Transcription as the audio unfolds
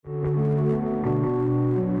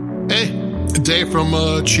Today from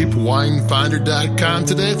cheapwinefinder.com.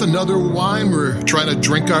 Today with another wine. We're trying to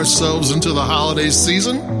drink ourselves into the holiday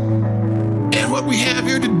season. And what we have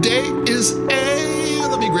here today is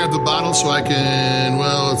let me grab the bottle so I can,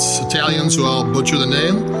 it's Italian, so I'll butcher the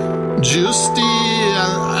name. Giusti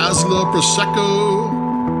Aslo Prosecco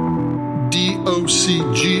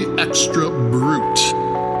DOCG Extra Brut.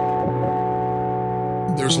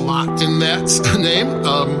 There's a lot in that name.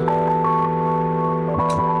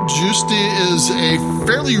 Giusti is a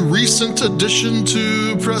fairly recent addition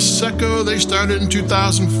to Prosecco. They started in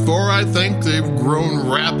 2004, I think. They've grown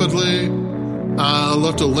rapidly. I'll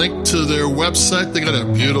left a link to their website. They got a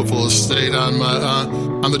beautiful estate on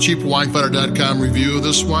the cheapwinefinder.com review of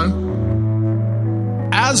this one.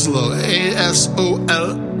 Aslo,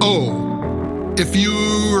 A-S-O-L-O. If you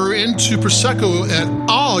are into Prosecco at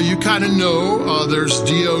all, you kind of know there's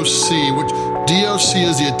DOC, which DOC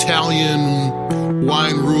is the Italian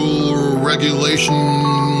Wine Rule Regulation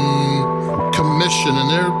Commission, and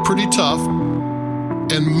they're pretty tough.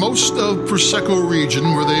 And most of Prosecco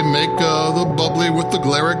region, where they make the bubbly with the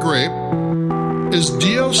Glera grape, is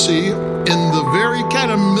DOC. In the very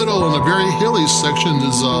kind of middle, in the very hilly section,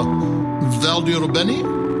 is Val di Beni,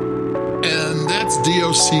 and that's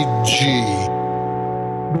DOCG.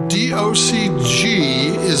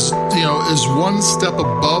 DOCG is one step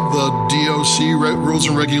above the DOC rules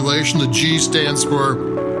and regulation. The G stands for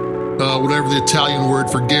whatever the Italian word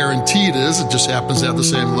for guaranteed is. It just happens to have the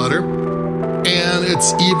same letter. And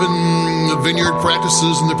it's even the vineyard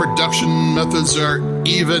practices and the production methods are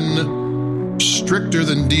even stricter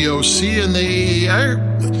than DOC, and they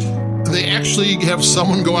actually have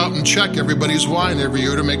someone go out and check everybody's wine every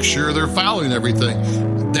year to make sure they're following everything.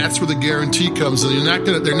 That's where the guarantee comes in.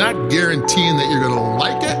 They're not guaranteeing that you're going to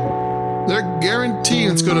like it. They're guaranteeing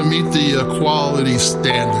it's going to meet the quality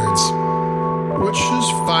standards, which is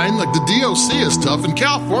fine. Like the DOC is tough. In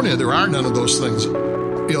California, there are none of those things.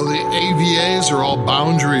 The AVAs are all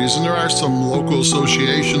boundaries, and there are some local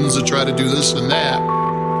associations that try to do this and that.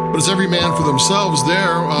 But it's every man for themselves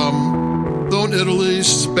there. Though in Italy,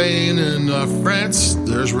 Spain, and France,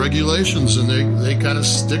 there's regulations, and they kind of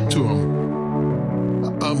stick to them.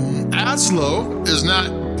 Aslo is not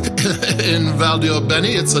in Val di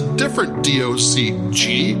Beni. It's a different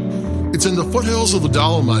DOCG. It's in the foothills of the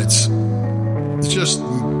Dolomites. It's just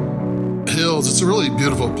hills. It's a really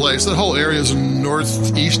beautiful place. That whole area is in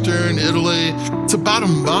northeastern Italy. It's about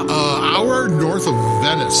an hour north of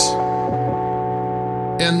Venice.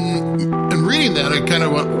 And reading that, I kind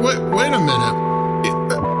of went, wait a minute.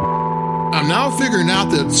 I'm now figuring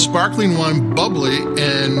out that sparkling wine, bubbly,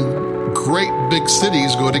 and great big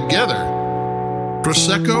cities go together.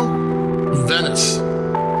 Prosecco, Venice.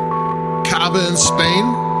 Cava in Spain.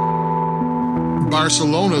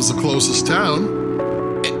 Barcelona is the closest town.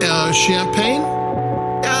 Champagne,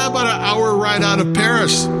 about an hour ride out of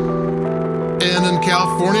Paris. And in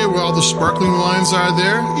California, where all the sparkling wines are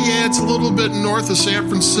there, it's a little bit north of San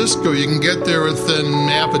Francisco. You can get there within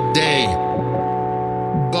half a day.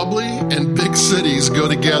 Bubbly and big cities go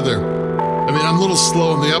together. I mean, I'm a little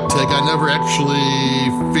slow in the uptake. I never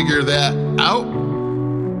actually figure that out.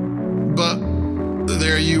 But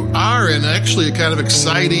there you are, and actually a kind of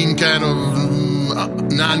exciting, kind of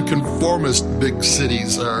nonconformist big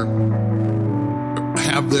cities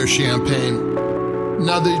have their champagne.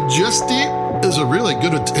 Now, the Giusti is a really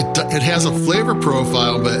good, it has a flavor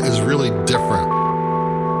profile, but is really different.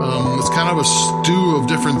 It's kind of a stew of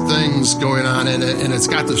different things going on in it, and it's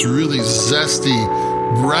got this really zesty,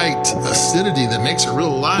 bright acidity that makes it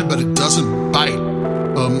real alive, but it doesn't bite.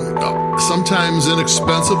 Sometimes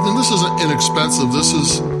inexpensive, and this isn't inexpensive. This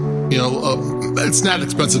is, it's not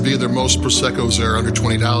expensive either. Most Proseccos are under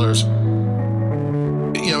 $20.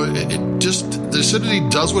 The acidity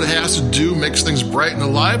does what it has to do, makes things bright and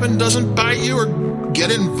alive, and doesn't bite you or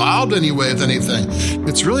get involved anyway with anything.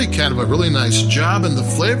 It's really kind of a really nice job, and the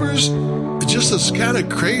flavors, just this kind of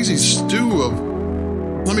crazy stew of,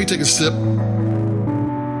 let me take a sip.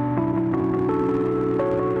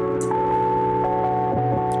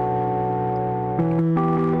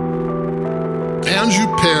 Anjou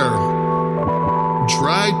pear,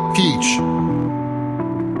 dried peach,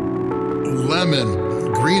 lemon,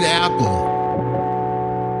 green apple.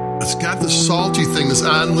 It's got this salty thing, this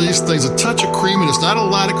unleashed thing, a touch of cream, and it's not a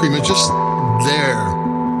lot of cream, it's just there.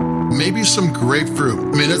 Maybe some grapefruit.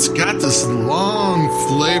 I mean, it's got this long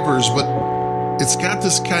flavors, but it's got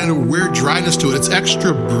this kind of weird dryness to it. It's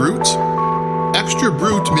extra brut. Extra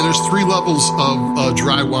brut, I mean, there's 3 levels of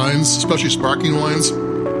dry wines, especially sparkling wines.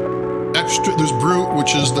 There's brut,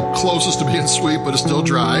 which is the closest to being sweet, but it's still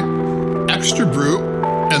dry. Extra brut,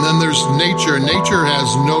 And then there's Nature. Nature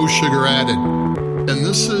has no sugar added. And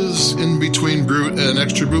this is in between Brut and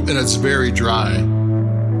Extra Brut, and it's very dry.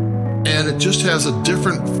 And it just has a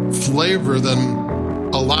different flavor than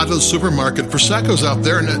a lot of the supermarket Prosecco's out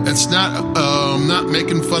there. And it's not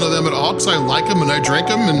making fun of them at all, because I like them and I drink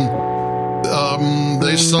them, and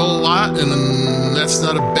they sell a lot, and that's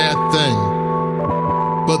not a bad thing.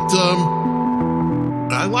 But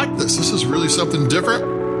I like this. This is really something different.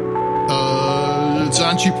 It's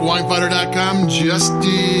on cheapwinefinder.com.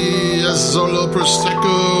 Giusti Azzurro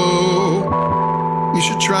Prosecco. You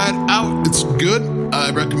should try it out. It's good.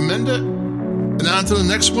 I recommend it. And on to the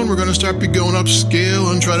next one. We're going to start going upscale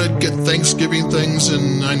and try to get Thanksgiving things.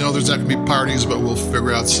 And I know there's not going to be parties, but we'll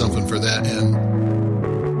figure out something for that. And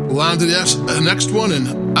we'll on to the next one.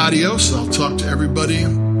 And adios. I'll talk to everybody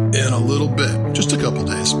in a little bit. Just a couple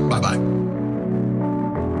days. Bye-bye.